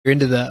You're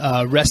into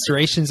the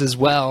restorations as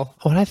well.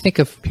 When I think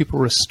of people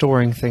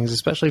restoring things,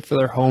 especially for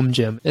their home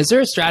gym, is there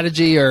a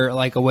strategy or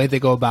like a way they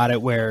go about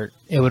it where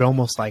it would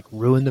almost like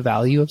ruin the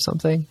value of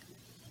something?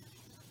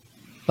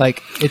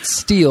 Like it's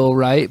steel,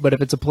 right? But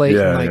if it's a plate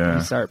and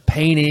you start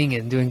painting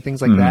and doing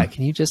things like that,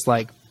 can you just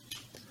like,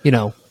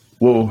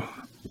 Well,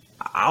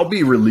 I'll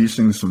be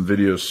releasing some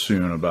videos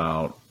soon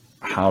about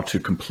how to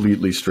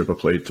completely strip a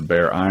plate to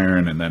bare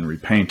iron and then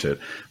repaint it.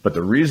 But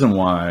the reason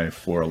why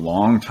for a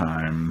long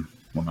time,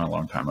 well, not a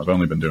long time, I've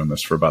only been doing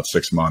this for about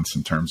 6 months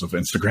in terms of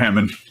Instagram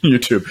and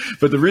YouTube.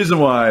 But the reason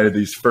why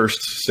these first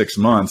 6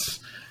 months,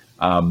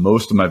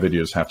 most of my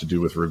videos have to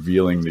do with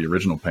revealing the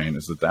original paint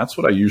is that that's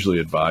what I usually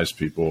advise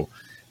people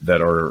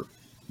that are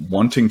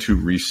wanting to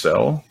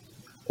resell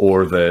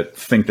or that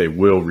think they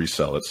will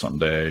resell it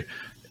someday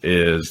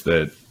is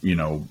that,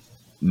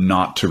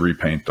 not to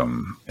repaint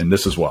them. And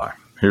this is why.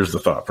 Here's the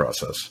thought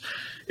process.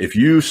 If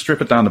you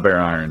strip it down to bare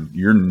iron,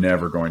 you're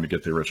never going to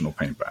get the original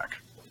paint back.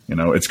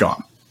 It's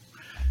gone.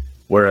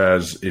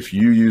 Whereas if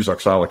you use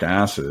oxalic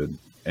acid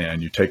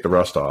and you take the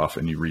rust off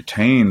and you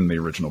retain the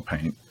original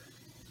paint,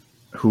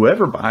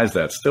 whoever buys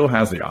that still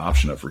has the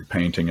option of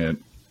repainting it.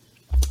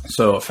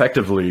 So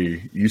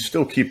effectively, you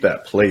still keep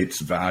that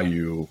plate's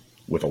value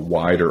with a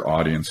wider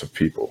audience of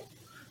people.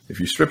 If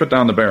you strip it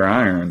down to bare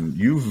iron,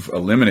 you've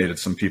eliminated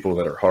some people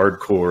that are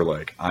hardcore,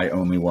 like, I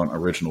only want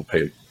original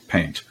paint.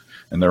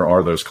 And there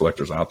are those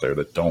collectors out there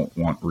that don't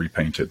want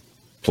repainted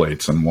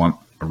plates and want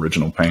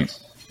original paint.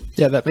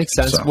 Yeah, that makes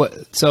sense.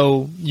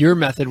 So your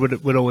method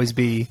would always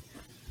be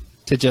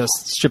to just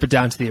strip it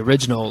down to the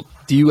original.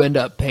 Do you end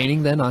up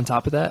painting then on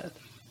top of that?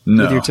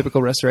 No. With your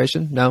typical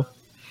restoration? No?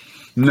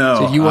 No.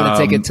 So you want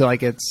to take it to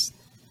like it's...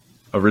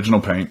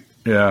 Original paint,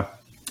 yeah.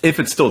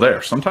 If it's still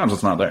there. Sometimes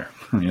it's not there,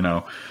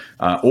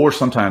 or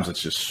sometimes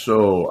it's just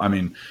so...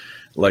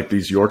 like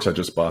these Yorks I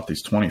just bought,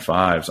 these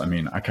 25s,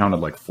 I counted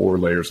like 4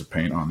 layers of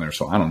paint on there.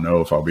 So I don't know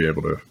if I'll be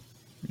able to,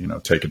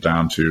 take it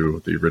down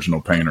to the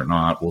original paint or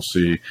not. We'll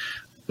see.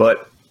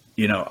 But,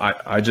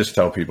 I just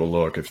tell people,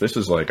 look, if this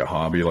is like a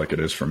hobby, like it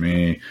is for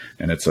me,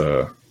 and it's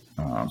a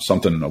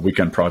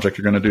weekend project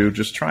you're going to do,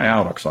 just try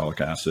out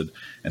oxalic acid.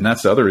 And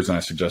that's the other reason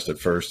I suggest it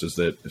first is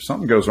that if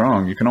something goes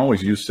wrong, you can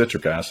always use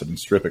citric acid and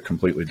strip it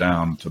completely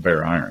down to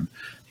bare iron.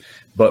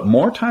 But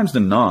more times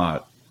than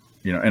not,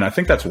 and I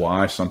think that's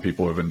why some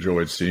people have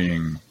enjoyed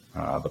seeing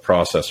the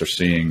process or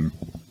seeing,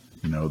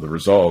 the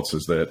results,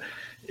 is that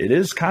it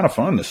is kind of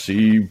fun to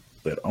see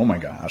that, oh my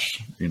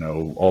gosh,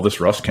 all this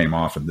rust came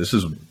off and this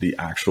is the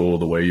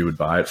way you would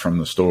buy it from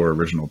the store,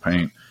 original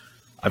paint.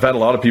 I've had a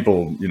lot of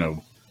people,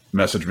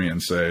 message me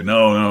and say,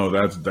 no,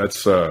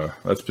 that's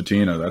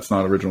patina. That's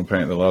not original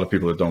paint. There are a lot of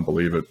people that don't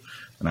believe it.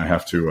 And I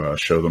have to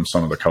show them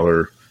some of the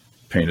color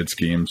painted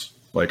schemes.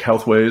 Like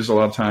Healthways, a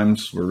lot of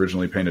times were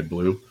originally painted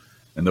blue.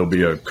 And there'll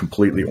be a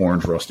completely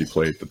orange rusty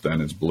plate that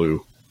then is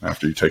blue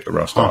after you take the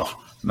rust off.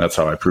 And that's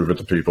how I prove it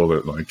to people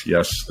that, like,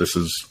 yes, this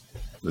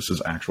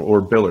is actual.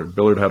 Or Billard.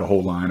 Billard had a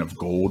whole line of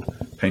gold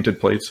painted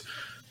plates.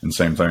 And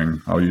same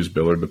thing, I'll use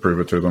Billard to prove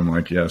it to them.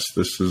 Like, yes,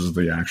 this is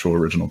the actual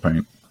original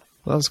paint.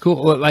 Well, that's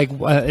cool. Like,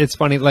 it's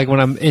funny, like when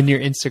I'm in your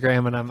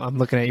Instagram and I'm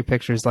looking at your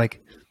pictures,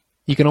 like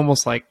you can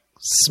almost like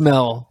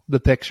smell the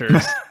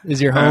pictures.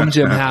 Does your home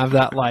gym have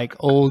that like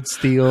old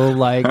steel,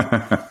 like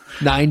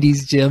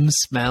 90s gym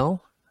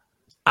smell?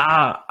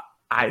 I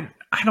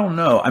don't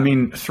know.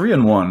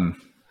 3-in-1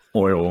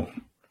 oil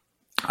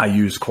I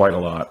use quite a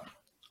lot.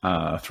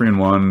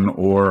 3-in-1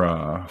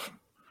 or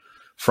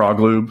Frog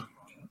Lube,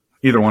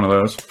 either one of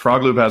those.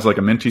 Frog Lube has like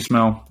a minty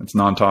smell. It's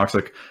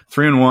non-toxic.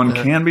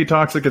 3-in-1 can be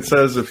toxic, it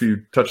says, if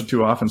you touch it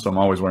too often. So I'm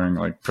always wearing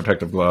like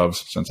protective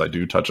gloves since I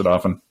do touch it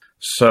often.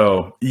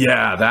 So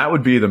yeah, that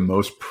would be the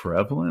most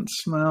prevalent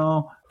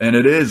smell. And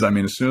it is.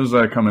 As soon as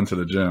I come into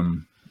the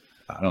gym,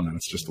 I don't know.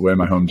 It's just the way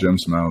my home gym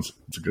smells.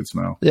 It's a good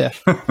smell. Yeah.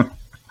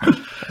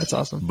 That's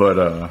awesome.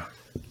 But,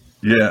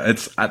 yeah,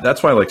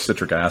 that's why I like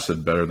citric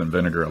acid better than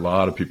vinegar. A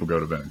lot of people go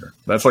to vinegar.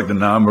 That's like the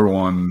number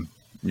one,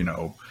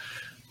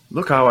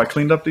 look how I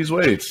cleaned up these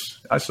weights.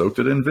 I soaked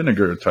it in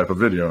vinegar type of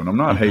video. And I'm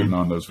not hating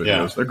on those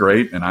videos. Yeah. They're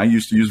great. And I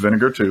used to use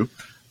vinegar too.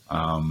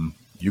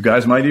 You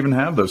guys might even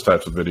have those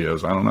types of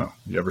videos. I don't know.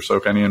 You ever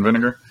soak any in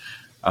vinegar?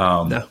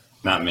 No,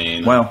 not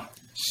me. No. Well,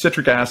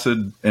 citric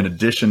acid, in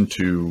addition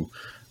to,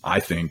 I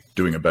think,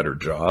 doing a better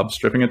job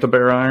stripping it to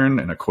bare iron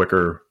in a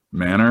quicker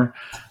manner,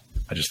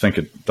 I just think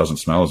it doesn't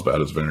smell as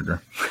bad as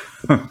vinegar.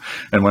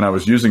 And when I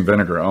was using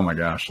vinegar, oh my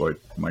gosh, like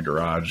my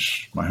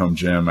garage, my home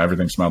gym,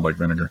 everything smelled like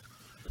vinegar.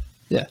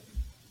 Yeah.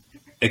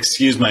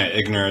 Excuse my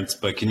ignorance,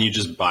 but can you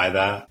just buy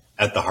that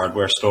at the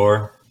hardware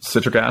store?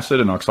 Citric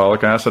acid and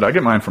oxalic acid. I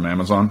get mine from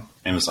Amazon.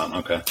 Amazon,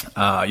 okay.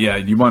 Yeah,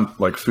 you want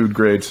like food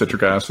grade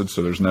citric acid,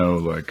 so there's no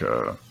like,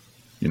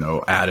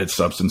 added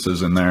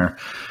substances in there.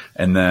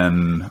 And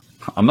then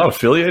I'm not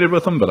affiliated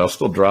with them, but I'll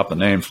still drop the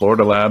name.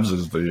 Florida Labs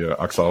is the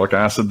oxalic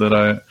acid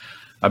that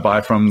I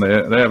buy from. They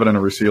have it in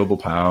a resealable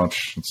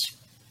pouch. It's,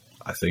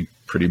 I think,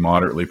 pretty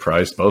moderately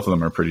priced. Both of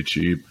them are pretty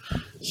cheap.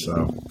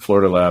 So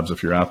Florida Labs,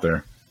 if you're out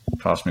there,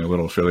 cost me a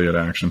little affiliate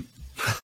action.